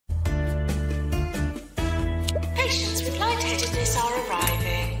readiness are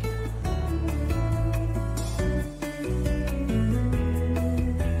arriving.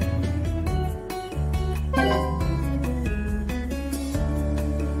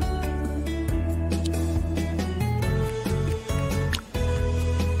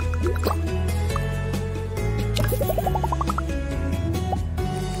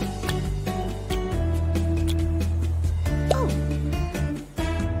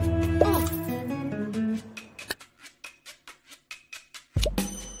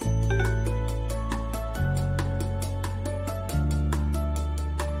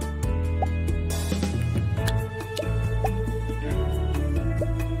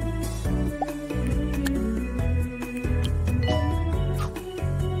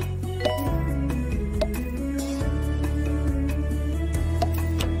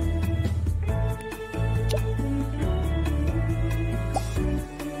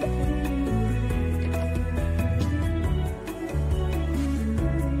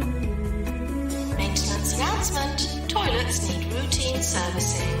 Toilets need routine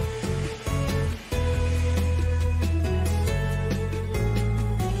servicing.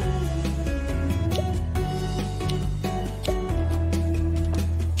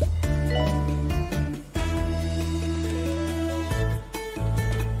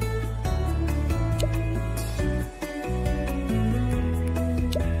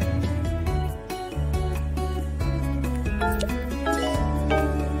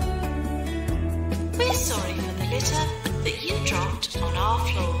 We're sorry for the litter that you dropped on our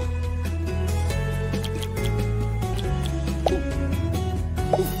floor.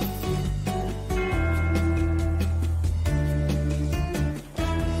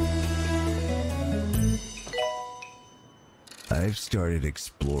 I've started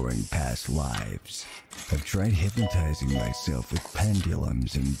exploring past lives. I've tried hypnotizing myself with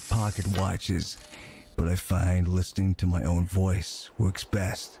pendulums and pocket watches, but I find listening to my own voice works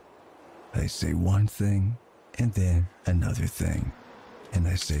best. I say one thing, and then another thing. And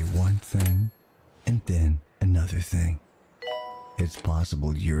I say one thing, and then another thing. It's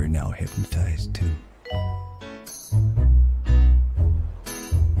possible you're now hypnotized too.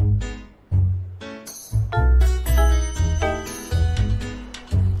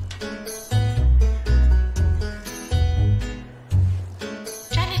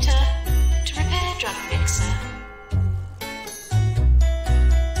 Janitor, to repair drug mixer.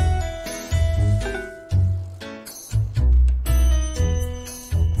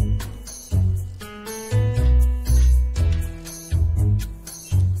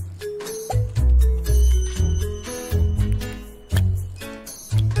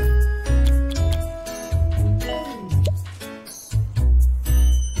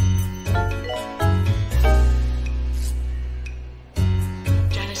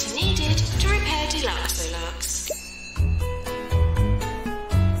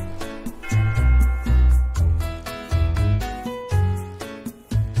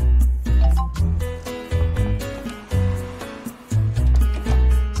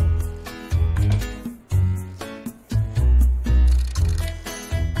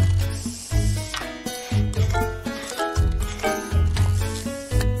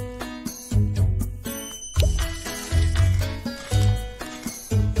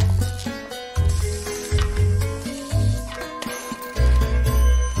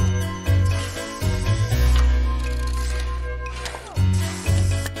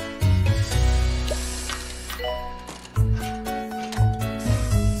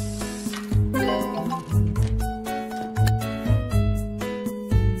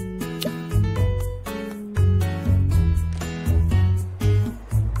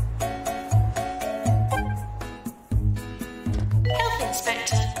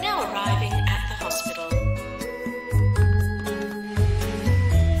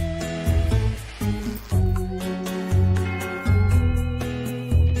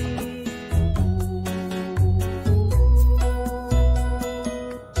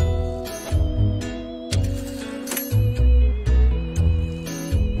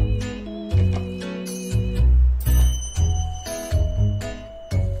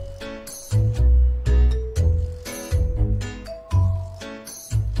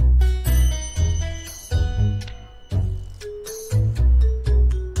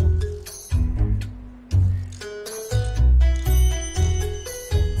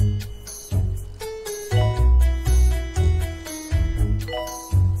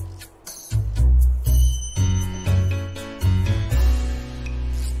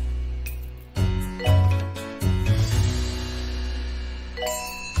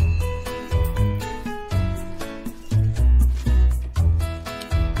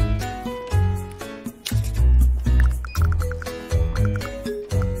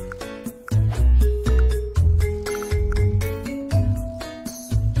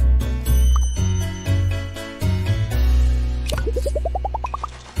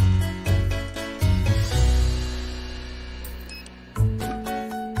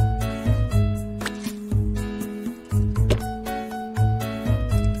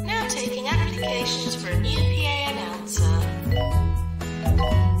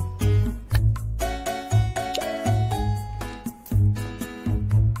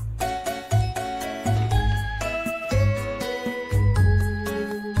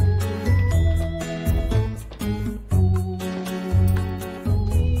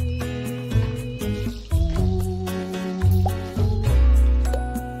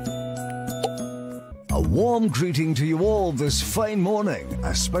 warm greeting to you all this fine morning,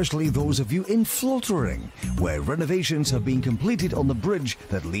 especially those of you in Flottering, where renovations have been completed on the bridge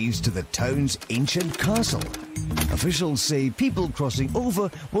that leads to the town's ancient castle. Officials say people crossing over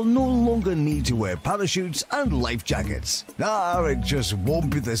will no longer need to wear parachutes and life jackets. It just won't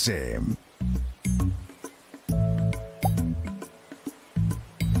be the same.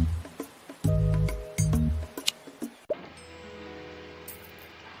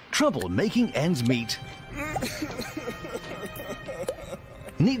 Trouble making ends meet.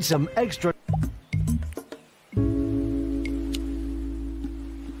 Need some extra...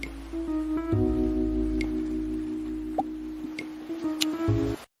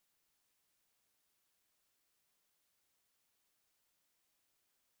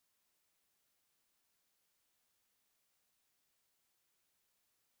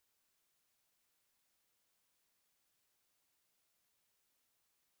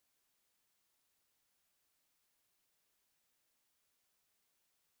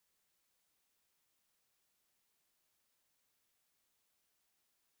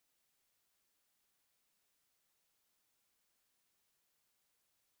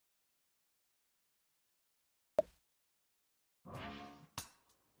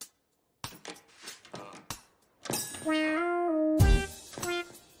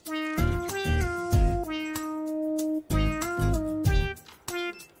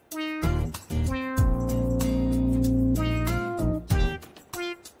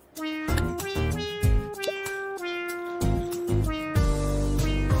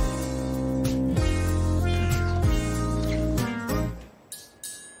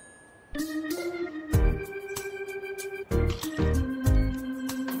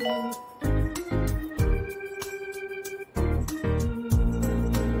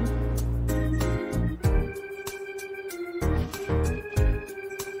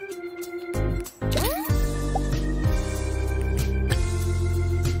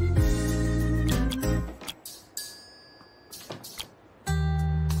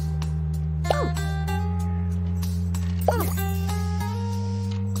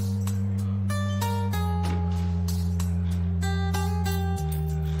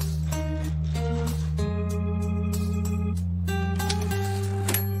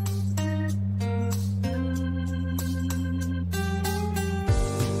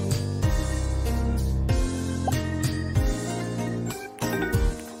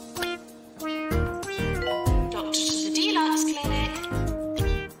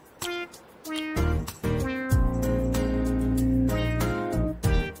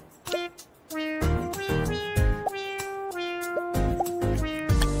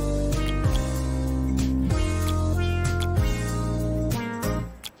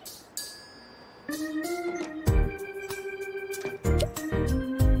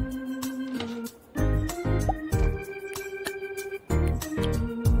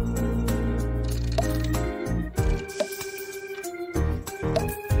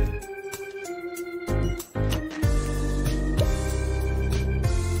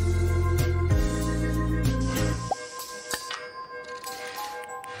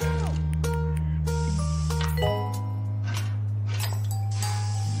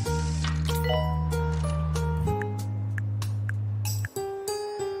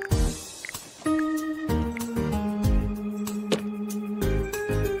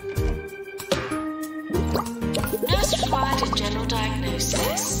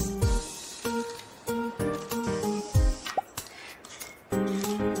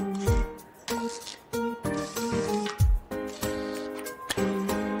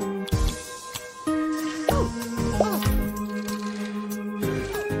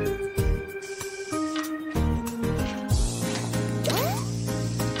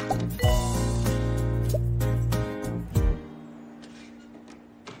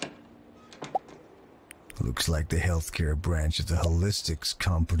 Looks like the healthcare branch of the holistics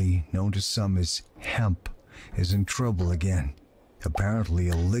company, known to some as hemp, is in trouble again. Apparently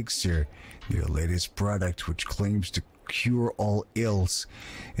Elixir, their latest product which claims to cure all ills,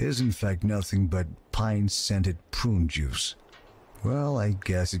 is in fact nothing but pine-scented prune juice. Well, I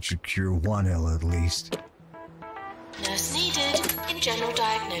guess it should cure one ill at least. Nurse needed in general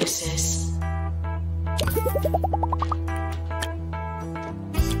diagnosis.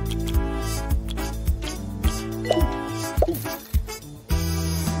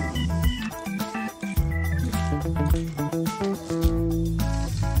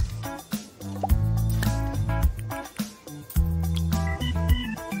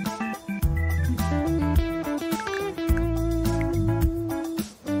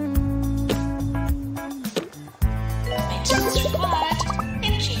 Maintenance required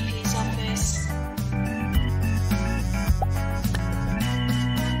in GP's office.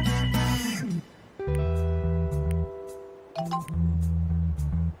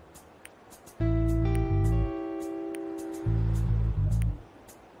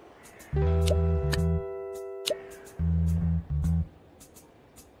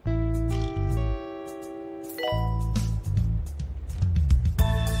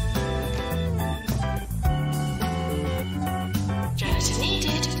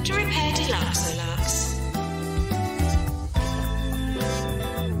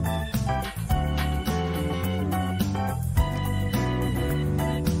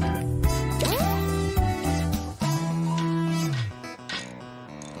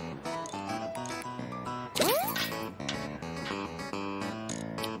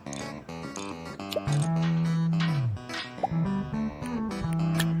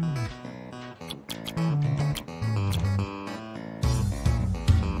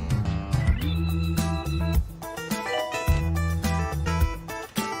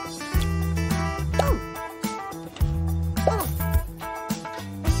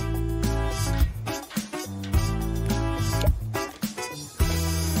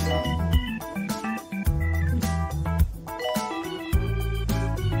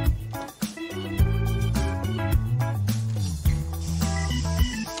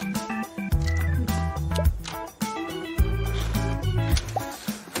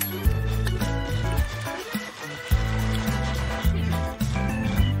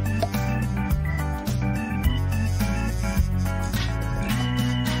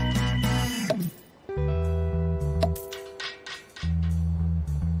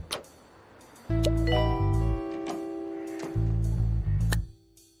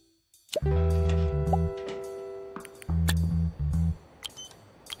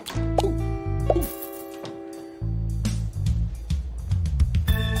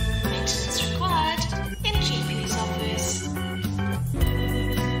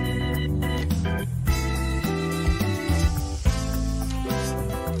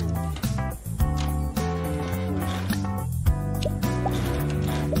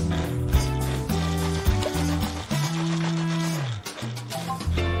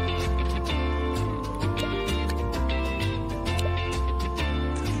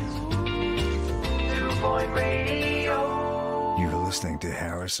 listening to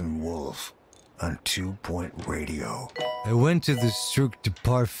Harrison Wolf on 2 Point Radio. I went to the Cirque du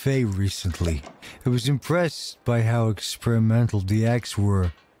Parfait recently. I was impressed by how experimental the acts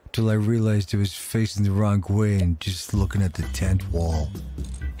were, till I realized I was facing the wrong way and just looking at the tent wall.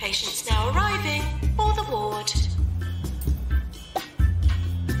 Patients now arriving for the ward.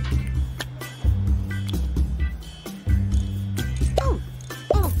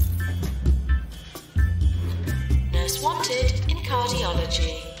 Nurse wanted in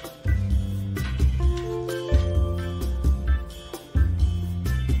cardiology.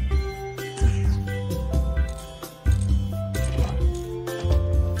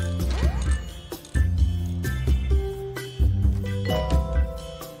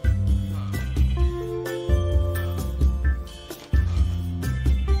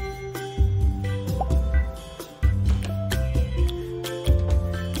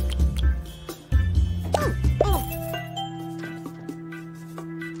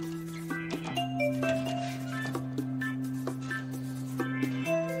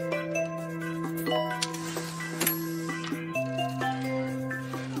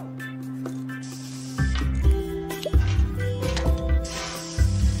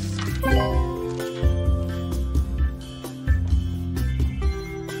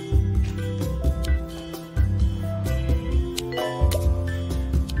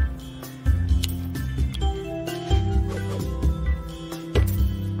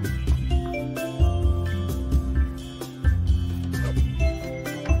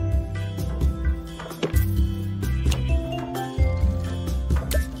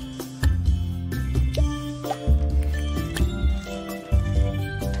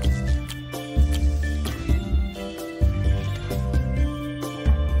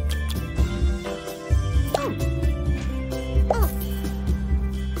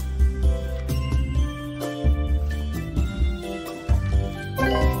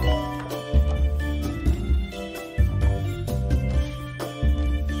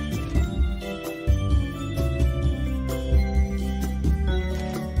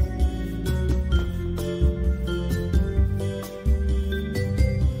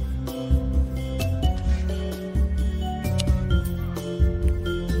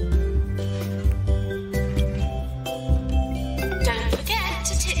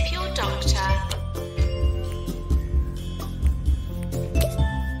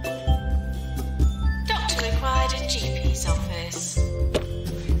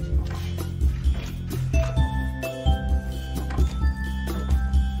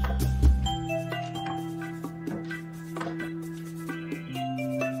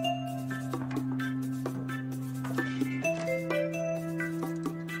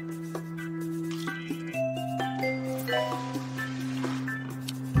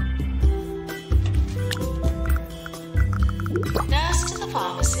 Nurse to the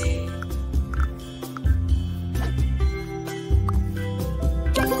pharmacy.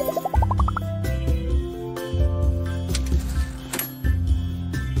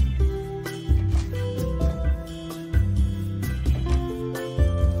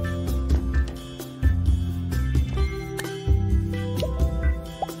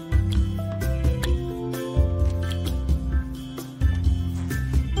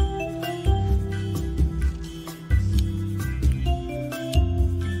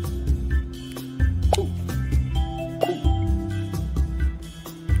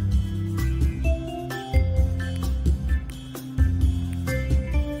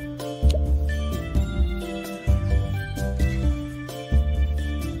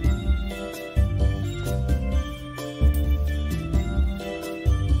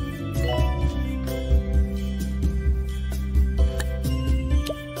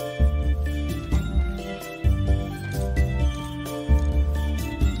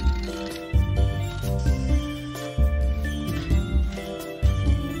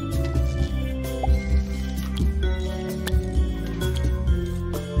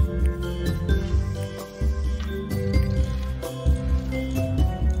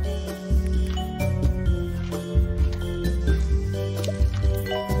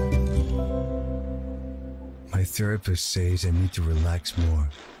 My therapist says I need to relax more,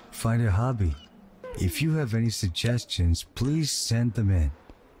 find a hobby. If you have any suggestions, please send them in.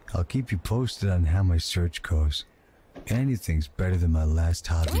 I'll keep you posted on how my search goes. Anything's better than my last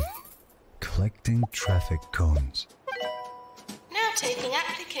hobby, collecting traffic cones. Now taking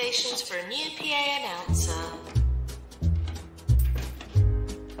applications for a new PA announcer.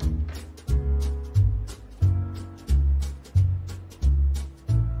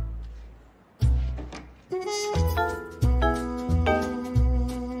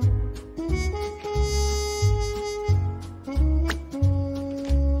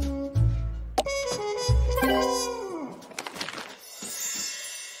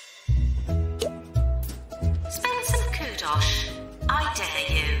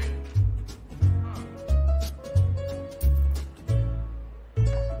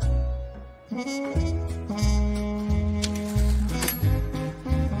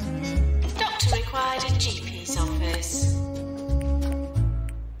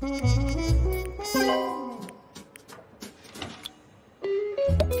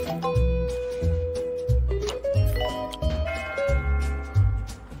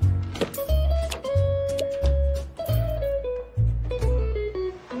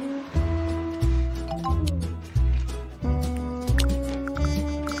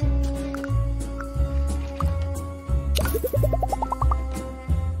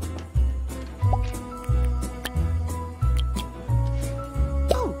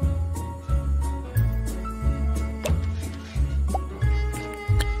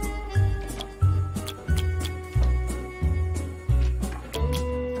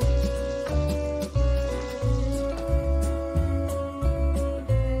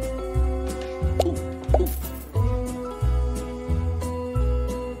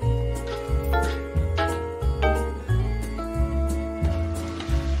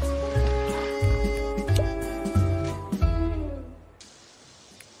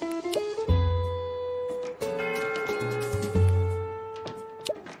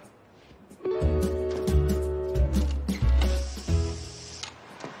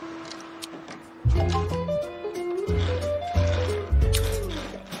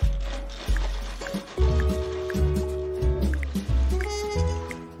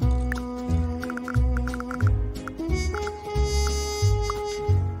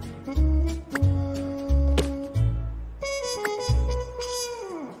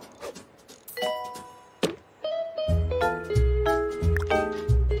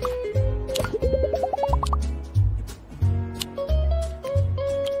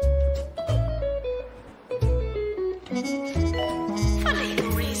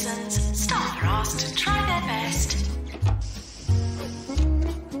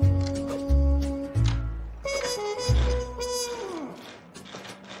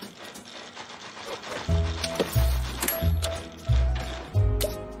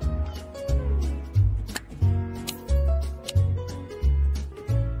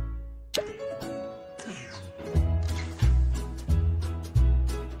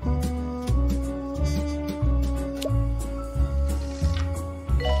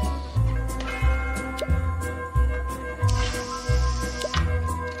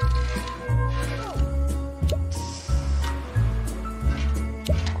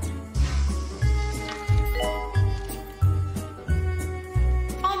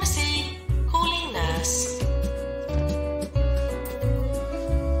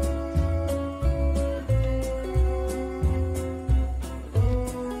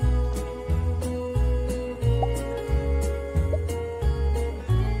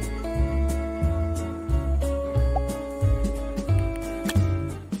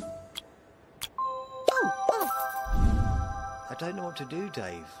 to do,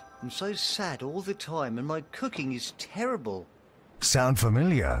 Dave. I'm so sad all the time and my cooking is terrible. Sound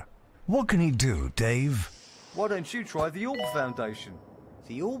familiar? What can he do, Dave? Why don't you try the Orb Foundation?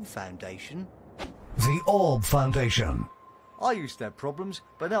 The Orb Foundation? The Orb Foundation. I used to have problems,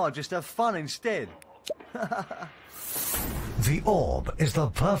 but now I just have fun instead. The Orb is the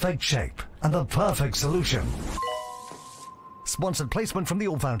perfect shape and the perfect solution. Sponsored placement from the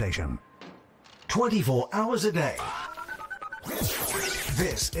Orb Foundation. 24 hours a day.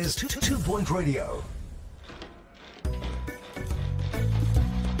 This is 2 Point Radio.